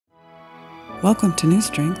Welcome to New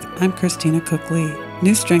Strength. I'm Christina Cook-Lee.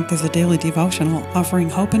 New Strength is a daily devotional offering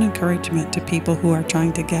hope and encouragement to people who are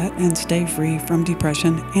trying to get and stay free from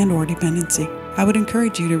depression and or dependency. I would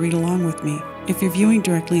encourage you to read along with me. If you're viewing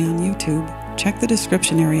directly on YouTube, check the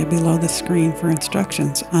description area below the screen for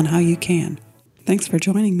instructions on how you can. Thanks for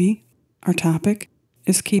joining me. Our topic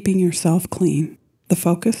is keeping yourself clean. The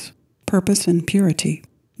focus, purpose, and purity.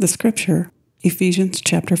 The scripture, Ephesians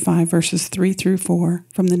chapter 5, verses 3 through 4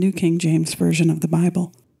 from the New King James Version of the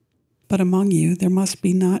Bible. But among you there must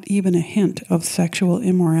be not even a hint of sexual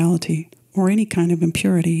immorality, or any kind of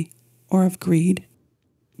impurity, or of greed,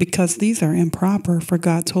 because these are improper for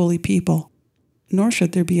God's holy people. Nor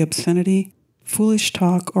should there be obscenity, foolish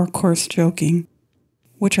talk, or coarse joking,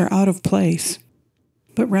 which are out of place,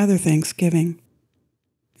 but rather thanksgiving.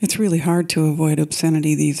 It's really hard to avoid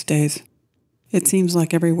obscenity these days. It seems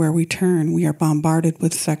like everywhere we turn, we are bombarded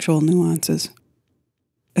with sexual nuances,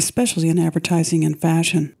 especially in advertising and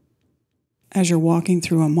fashion. As you're walking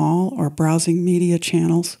through a mall or browsing media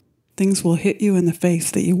channels, things will hit you in the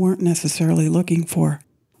face that you weren't necessarily looking for,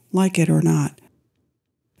 like it or not.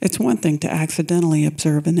 It's one thing to accidentally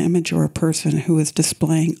observe an image or a person who is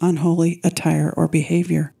displaying unholy attire or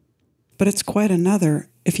behavior, but it's quite another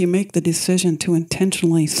if you make the decision to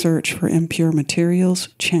intentionally search for impure materials,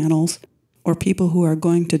 channels, or people who are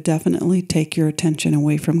going to definitely take your attention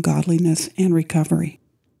away from godliness and recovery.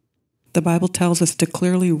 The Bible tells us to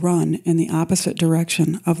clearly run in the opposite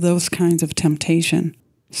direction of those kinds of temptation.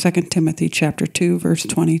 2 Timothy chapter 2, verse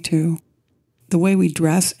 22. The way we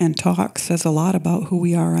dress and talk says a lot about who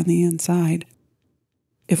we are on the inside.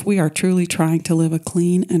 If we are truly trying to live a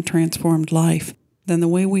clean and transformed life, then the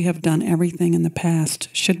way we have done everything in the past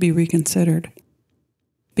should be reconsidered.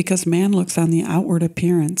 Because man looks on the outward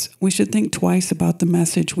appearance, we should think twice about the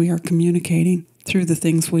message we are communicating through the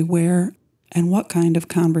things we wear and what kind of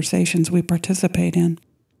conversations we participate in.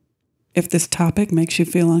 If this topic makes you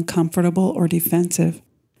feel uncomfortable or defensive,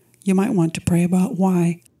 you might want to pray about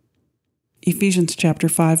why. Ephesians chapter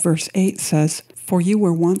 5, verse 8 says, "For you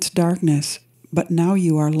were once darkness, but now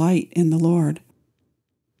you are light in the Lord."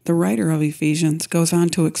 The writer of Ephesians goes on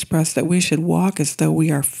to express that we should walk as though we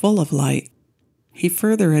are full of light. He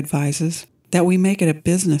further advises that we make it a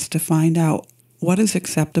business to find out what is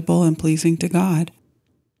acceptable and pleasing to God,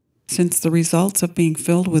 since the results of being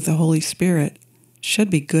filled with the Holy Spirit should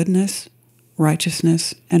be goodness,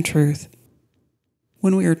 righteousness, and truth.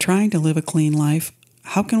 When we are trying to live a clean life,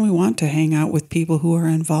 how can we want to hang out with people who are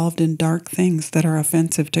involved in dark things that are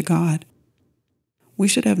offensive to God? We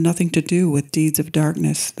should have nothing to do with deeds of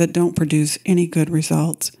darkness that don't produce any good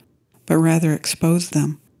results, but rather expose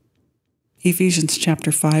them. Ephesians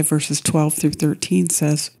chapter 5, verses 12 through 13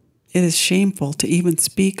 says, "It is shameful to even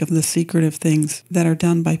speak of the secretive things that are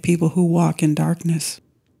done by people who walk in darkness.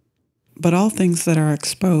 But all things that are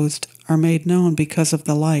exposed are made known because of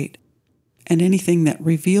the light, and anything that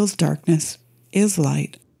reveals darkness is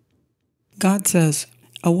light." God says,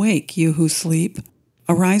 "Awake, you who sleep,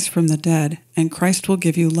 arise from the dead, and Christ will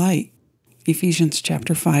give you light." Ephesians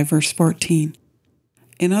chapter 5, verse 14.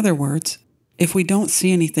 In other words, if we don't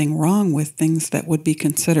see anything wrong with things that would be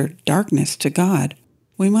considered darkness to God,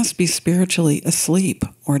 we must be spiritually asleep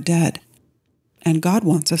or dead. And God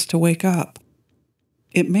wants us to wake up.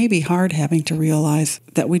 It may be hard having to realize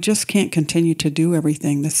that we just can't continue to do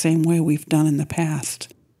everything the same way we've done in the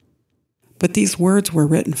past. But these words were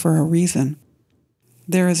written for a reason.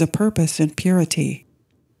 There is a purpose in purity,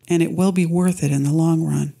 and it will be worth it in the long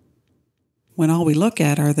run. When all we look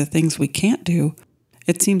at are the things we can't do,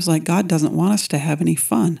 it seems like God doesn't want us to have any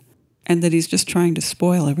fun, and that He's just trying to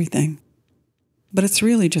spoil everything. But it's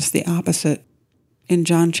really just the opposite. In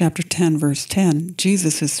John chapter 10, verse 10,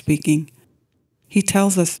 Jesus is speaking. He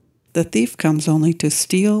tells us, "The thief comes only to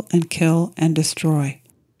steal and kill and destroy.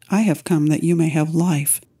 I have come that you may have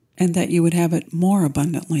life, and that you would have it more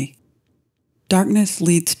abundantly." Darkness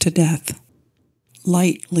leads to death.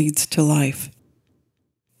 Light leads to life.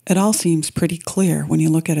 It all seems pretty clear when you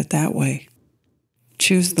look at it that way.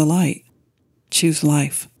 Choose the light. Choose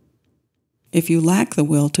life. If you lack the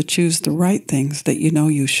will to choose the right things that you know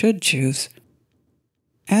you should choose,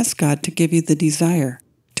 ask God to give you the desire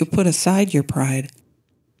to put aside your pride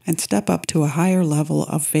and step up to a higher level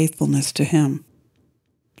of faithfulness to Him.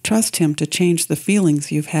 Trust Him to change the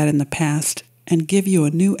feelings you've had in the past and give you a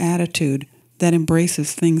new attitude that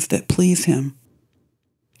embraces things that please Him.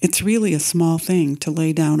 It's really a small thing to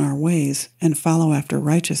lay down our ways and follow after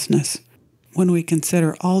righteousness when we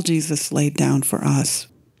consider all Jesus laid down for us.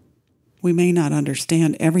 We may not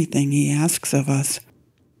understand everything He asks of us,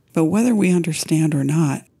 but whether we understand or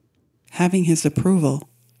not, having His approval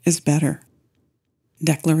is better.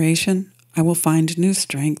 Declaration I will find new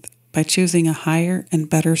strength by choosing a higher and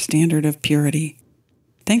better standard of purity.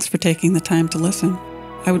 Thanks for taking the time to listen.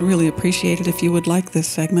 I would really appreciate it if you would like this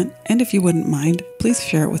segment, and if you wouldn't mind, please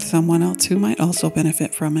share it with someone else who might also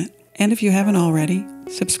benefit from it. And if you haven't already,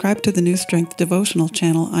 subscribe to the New Strength Devotional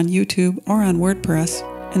channel on YouTube or on WordPress,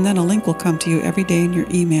 and then a link will come to you every day in your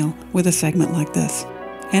email with a segment like this.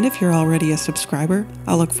 And if you're already a subscriber,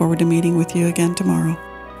 I'll look forward to meeting with you again tomorrow.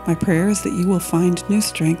 My prayer is that you will find new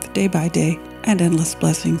strength day by day and endless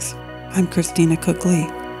blessings. I'm Christina Cook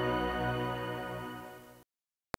Lee.